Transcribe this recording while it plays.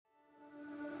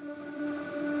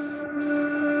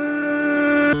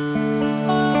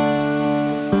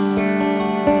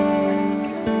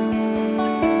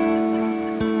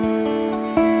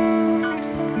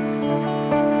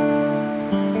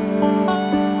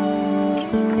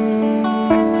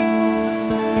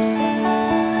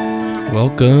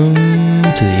Welcome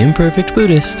to the Imperfect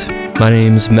Buddhist. My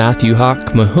name's Matthew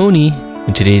Hawk Mahoney,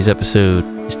 and today's episode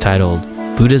is titled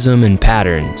Buddhism and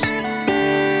Patterns.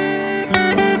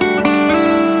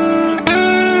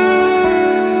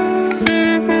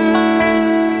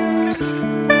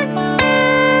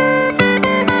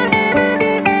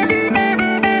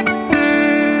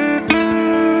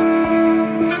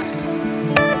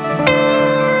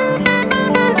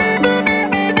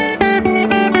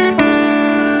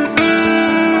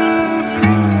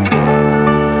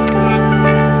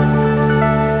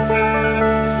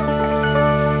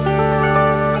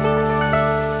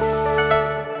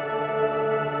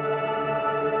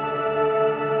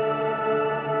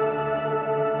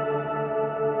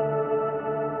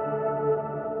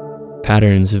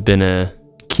 Patterns have been a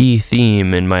key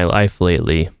theme in my life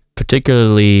lately,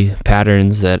 particularly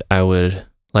patterns that I would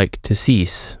like to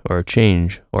cease or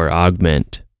change or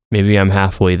augment. Maybe I'm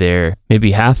halfway there.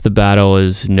 Maybe half the battle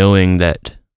is knowing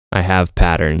that I have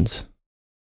patterns.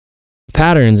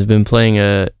 Patterns have been playing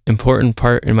an important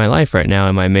part in my life right now,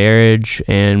 in my marriage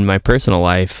and my personal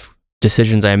life.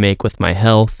 Decisions I make with my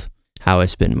health, how I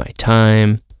spend my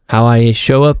time, how I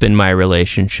show up in my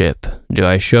relationship. Do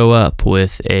I show up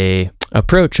with a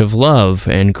approach of love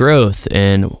and growth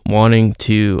and wanting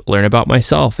to learn about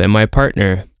myself and my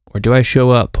partner? Or do I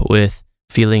show up with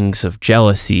feelings of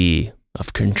jealousy,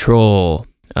 of control,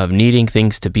 of needing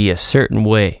things to be a certain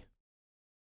way?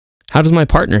 How does my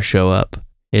partner show up?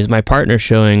 Is my partner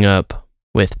showing up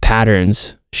with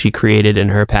patterns she created in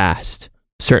her past?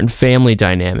 Certain family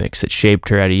dynamics that shaped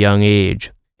her at a young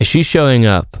age? Is she showing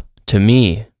up to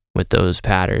me with those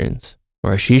patterns?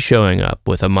 Or is she showing up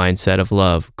with a mindset of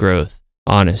love, growth,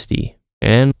 honesty,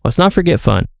 and let's not forget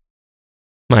fun?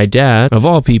 My dad, of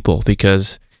all people,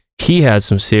 because he had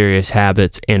some serious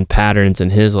habits and patterns in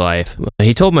his life.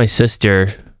 He told my sister,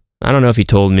 I don't know if he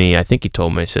told me, I think he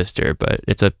told my sister, but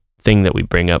it's a thing that we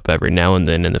bring up every now and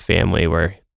then in the family,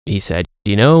 where he said,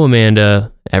 you know,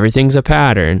 Amanda, everything's a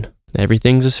pattern,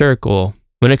 everything's a circle.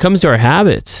 When it comes to our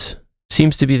habits,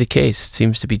 seems to be the case,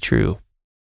 seems to be true.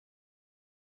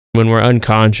 When we're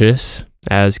unconscious,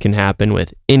 as can happen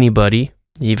with anybody,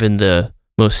 even the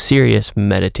most serious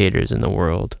meditators in the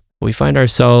world, we find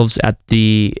ourselves at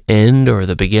the end or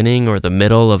the beginning or the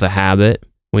middle of a habit.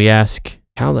 We ask,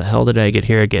 how the hell did I get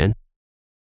here again?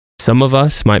 Some of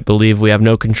us might believe we have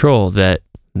no control, that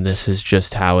this is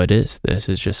just how it is. This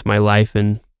is just my life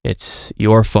and it's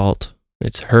your fault.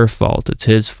 It's her fault. It's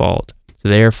his fault. It's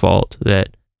their fault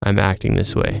that I'm acting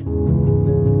this way.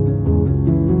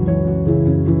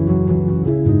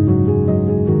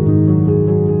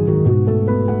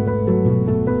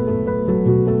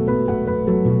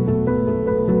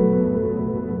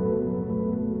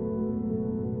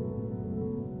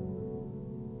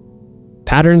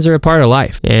 Patterns are a part of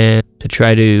life, and to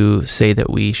try to say that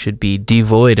we should be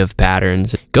devoid of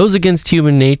patterns goes against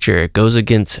human nature. It goes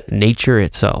against nature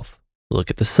itself. Look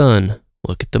at the sun,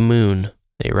 look at the moon.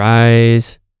 They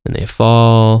rise and they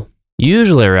fall,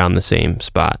 usually around the same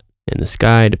spot in the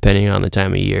sky, depending on the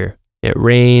time of year. It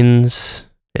rains,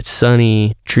 it's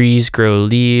sunny, trees grow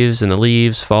leaves, and the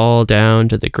leaves fall down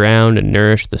to the ground and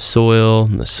nourish the soil,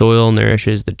 and the soil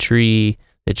nourishes the tree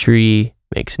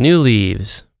makes new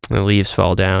leaves, and the leaves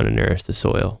fall down and nourish the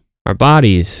soil. Our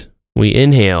bodies, we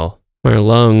inhale, our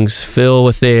lungs fill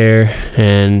with air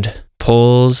and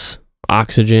pulls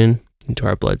oxygen into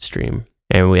our bloodstream.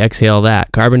 And we exhale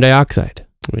that, carbon dioxide.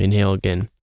 We inhale again.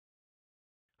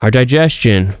 Our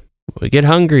digestion, we get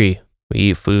hungry, we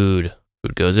eat food.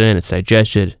 Food goes in, it's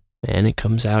digested, and it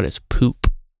comes out as poop.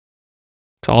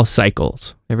 It's all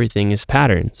cycles. Everything is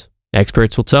patterns.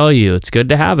 Experts will tell you it's good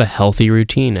to have a healthy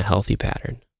routine, a healthy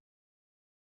pattern.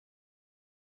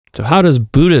 So how does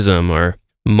Buddhism or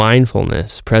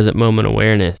mindfulness, present moment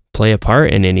awareness, play a part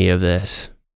in any of this?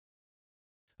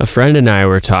 A friend and I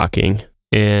were talking,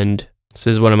 and this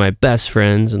is one of my best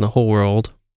friends in the whole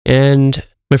world. And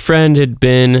my friend had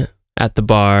been at the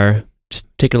bar, just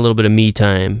taking a little bit of me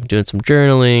time, doing some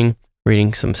journaling,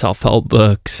 reading some self-help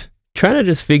books, trying to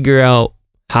just figure out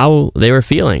how they were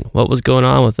feeling, what was going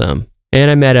on with them. And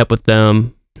I met up with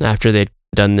them after they'd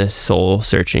done this soul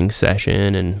searching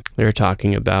session, and they were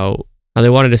talking about how they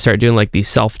wanted to start doing like these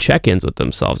self check-ins with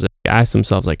themselves. They asked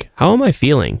themselves, like, how am I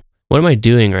feeling? What am I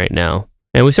doing right now?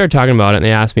 And we started talking about it, and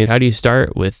they asked me, how do you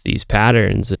start with these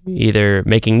patterns? Either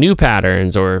making new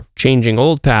patterns or changing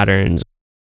old patterns.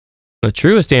 The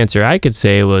truest answer I could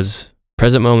say was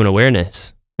present moment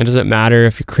awareness. It doesn't matter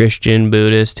if you're Christian,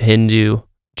 Buddhist, Hindu,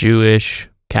 Jewish,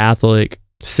 Catholic,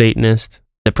 Satanist.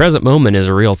 The present moment is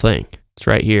a real thing. It's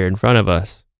right here in front of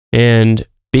us. And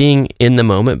being in the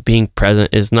moment, being present,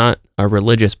 is not a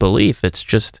religious belief. It's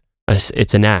just,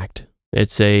 it's an act.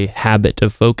 It's a habit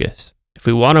of focus. If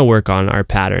we want to work on our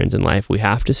patterns in life, we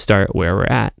have to start where we're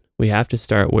at. We have to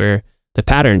start where the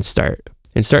patterns start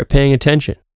and start paying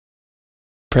attention.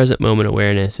 Present moment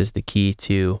awareness is the key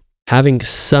to having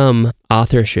some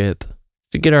authorship,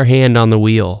 to get our hand on the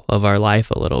wheel of our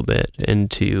life a little bit and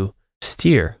to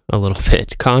steer a little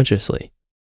bit consciously.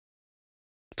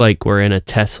 It's like we're in a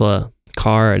Tesla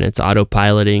car and it's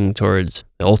autopiloting towards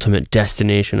the ultimate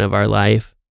destination of our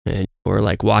life. And we're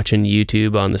like watching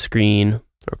YouTube on the screen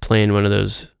or playing one of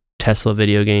those Tesla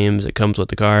video games that comes with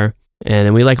the car. And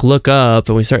then we like look up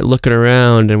and we start looking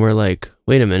around and we're like,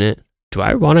 wait a minute, do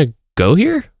I want to go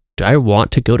here? Do I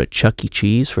want to go to Chuck E.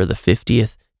 Cheese for the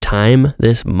 50th time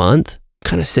this month? I'm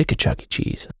kind of sick of Chuck E.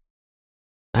 Cheese.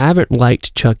 I haven't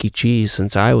liked Chuck E. Cheese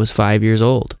since I was 5 years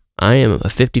old. I am a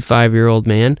 55-year-old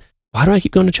man. Why do I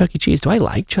keep going to Chuck E. Cheese? Do I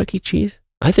like Chuck E. Cheese?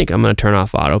 I think I'm going to turn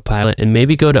off autopilot and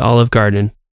maybe go to Olive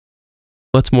Garden.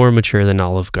 What's more mature than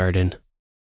Olive Garden?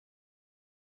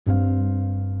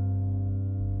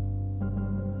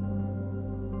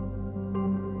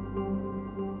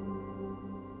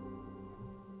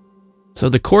 So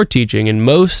the core teaching in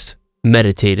most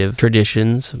meditative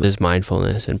traditions is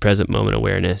mindfulness and present moment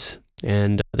awareness.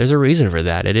 And there's a reason for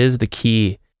that. It is the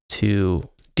key to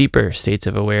deeper states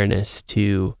of awareness,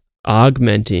 to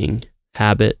augmenting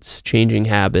habits, changing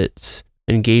habits,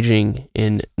 engaging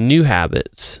in new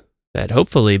habits that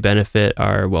hopefully benefit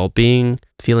our well-being,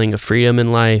 feeling of freedom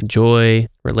in life, joy,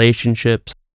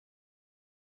 relationships.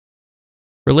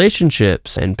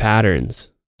 Relationships and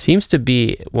patterns seems to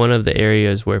be one of the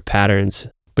areas where patterns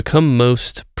become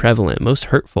most prevalent, most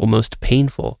hurtful, most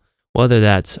painful, whether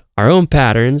that's our own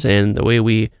patterns and the way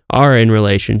we are in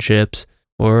relationships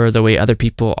or the way other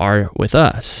people are with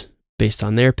us based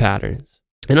on their patterns.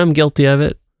 And I'm guilty of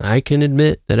it. I can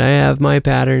admit that I have my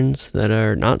patterns that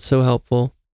are not so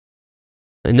helpful.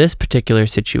 In this particular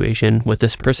situation with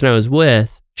this person I was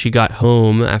with, she got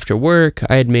home after work.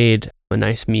 I had made a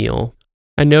nice meal.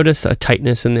 I noticed a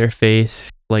tightness in their face,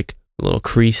 like a little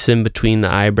crease in between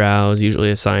the eyebrows,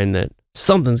 usually a sign that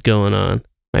something's going on.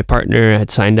 My partner had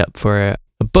signed up for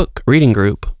a book reading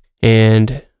group,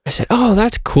 and I said, oh,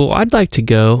 that's cool. I'd like to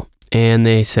go. And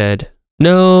they said,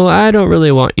 no, I don't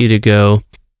really want you to go.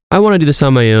 I want to do this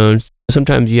on my own.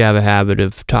 Sometimes you have a habit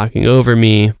of talking over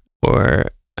me, or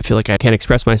I feel like I can't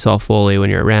express myself fully when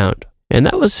you're around. And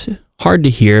that was hard to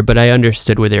hear, but I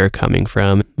understood where they were coming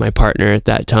from. My partner at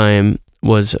that time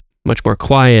was much more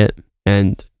quiet,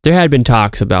 and there had been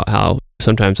talks about how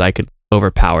sometimes I could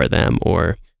overpower them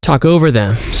or talk over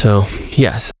them. So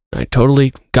yes, I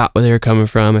totally got where they were coming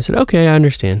from. I said, okay, I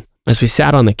understand. As we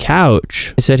sat on the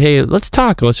couch, I said, hey, let's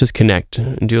talk. Let's just connect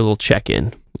and do a little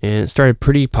check-in. And it started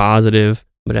pretty positive,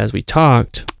 but as we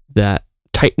talked, that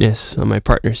tightness on my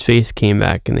partner's face came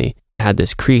back, and they had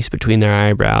this crease between their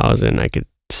eyebrows, and I could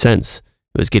sense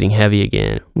it was getting heavy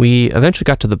again. We eventually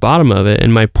got to the bottom of it,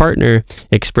 and my partner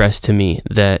expressed to me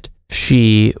that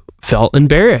she felt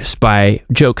embarrassed by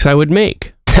jokes I would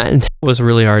make. And that was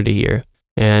really hard to hear.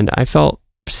 And I felt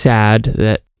sad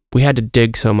that we had to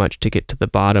dig so much to get to the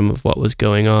bottom of what was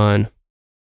going on.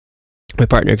 My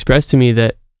partner expressed to me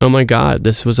that, oh my God,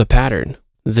 this was a pattern,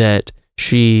 that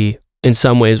she in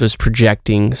some ways was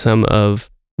projecting some of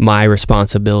my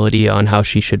responsibility on how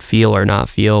she should feel or not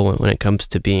feel when it comes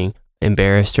to being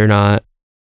embarrassed or not.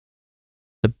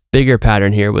 The bigger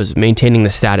pattern here was maintaining the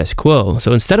status quo.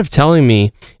 So instead of telling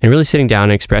me and really sitting down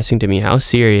and expressing to me how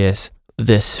serious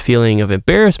this feeling of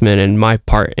embarrassment and my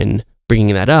part in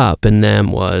bringing that up in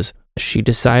them was, she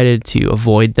decided to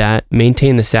avoid that,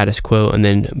 maintain the status quo, and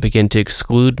then begin to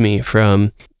exclude me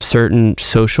from certain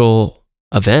social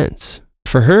events.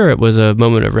 For her, it was a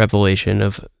moment of revelation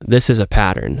of this is a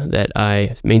pattern, that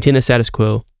I maintain the status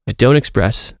quo. I don't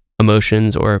express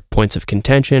emotions or points of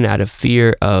contention out of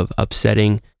fear of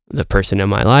upsetting the person in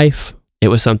my life. It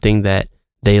was something that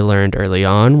they learned early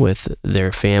on with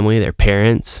their family, their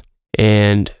parents,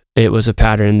 and it was a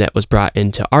pattern that was brought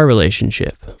into our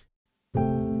relationship.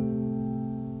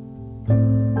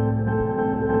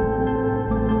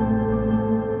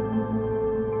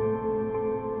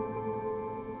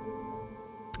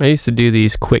 I used to do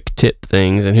these quick tip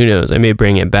things, and who knows, I may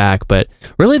bring it back, but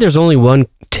really there's only one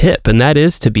tip, and that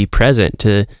is to be present,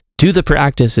 to do the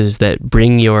practices that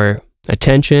bring your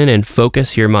attention and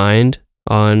focus your mind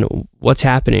on what's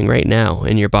happening right now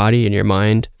in your body, in your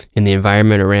mind, in the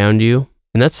environment around you.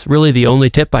 And that's really the only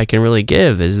tip I can really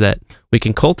give, is that we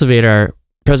can cultivate our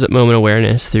present moment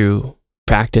awareness through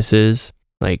practices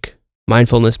like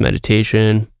mindfulness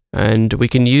meditation, and we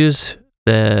can use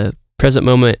the present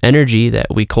moment energy that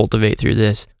we cultivate through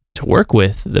this to work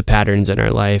with the patterns in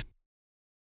our life.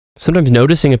 Sometimes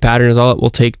noticing a pattern is all it will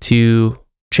take to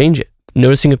change it.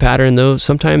 Noticing a pattern, though,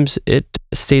 sometimes it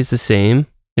stays the same.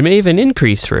 It may even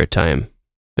increase for a time.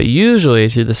 But usually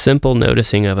through the simple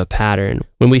noticing of a pattern,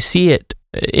 when we see it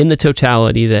in the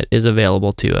totality that is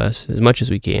available to us, as much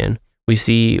as we can, we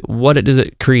see does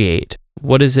it create?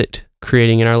 What is it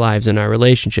creating in our lives, in our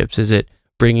relationships? Is it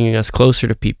bringing us closer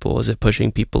to people? Is it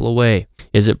pushing people away?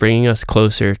 Is it bringing us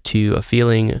closer to a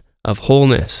feeling of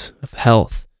wholeness, of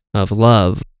health, of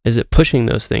love? Is it pushing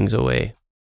those things away?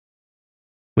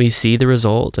 We see the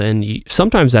result, and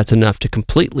sometimes that's enough to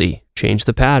completely change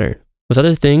the pattern. With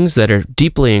other things that are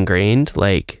deeply ingrained,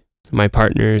 like my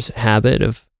partner's habit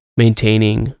of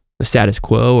maintaining the status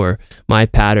quo, or my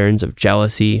patterns of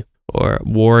jealousy or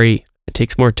worry, it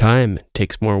takes more time, it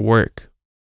takes more work.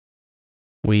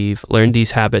 We've learned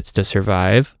these habits to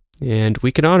survive, and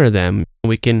we can honor them.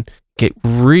 We can get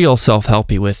real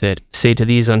self-helpy with it. Say to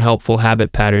these unhelpful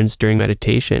habit patterns during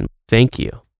meditation, thank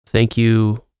you. Thank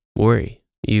you, worry.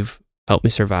 You've helped me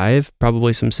survive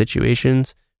probably some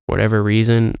situations. For whatever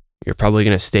reason, you're probably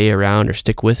going to stay around or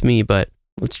stick with me, but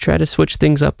let's try to switch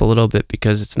things up a little bit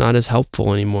because it's not as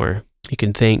helpful anymore. You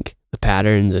can thank the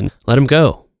patterns and let them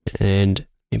go, and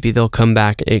maybe they'll come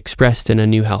back expressed in a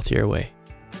new, healthier way.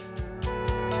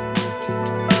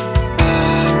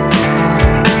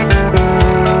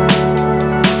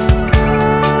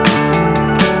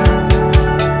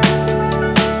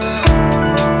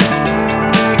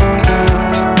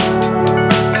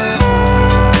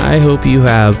 I hope you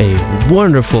have a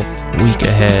wonderful week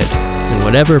ahead, and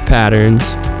whatever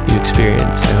patterns you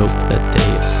experience, I hope that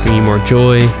they bring you more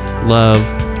joy, love,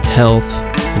 health,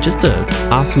 and just an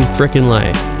awesome frickin'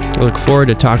 life. I look forward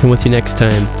to talking with you next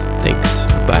time. Thanks.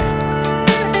 Bye.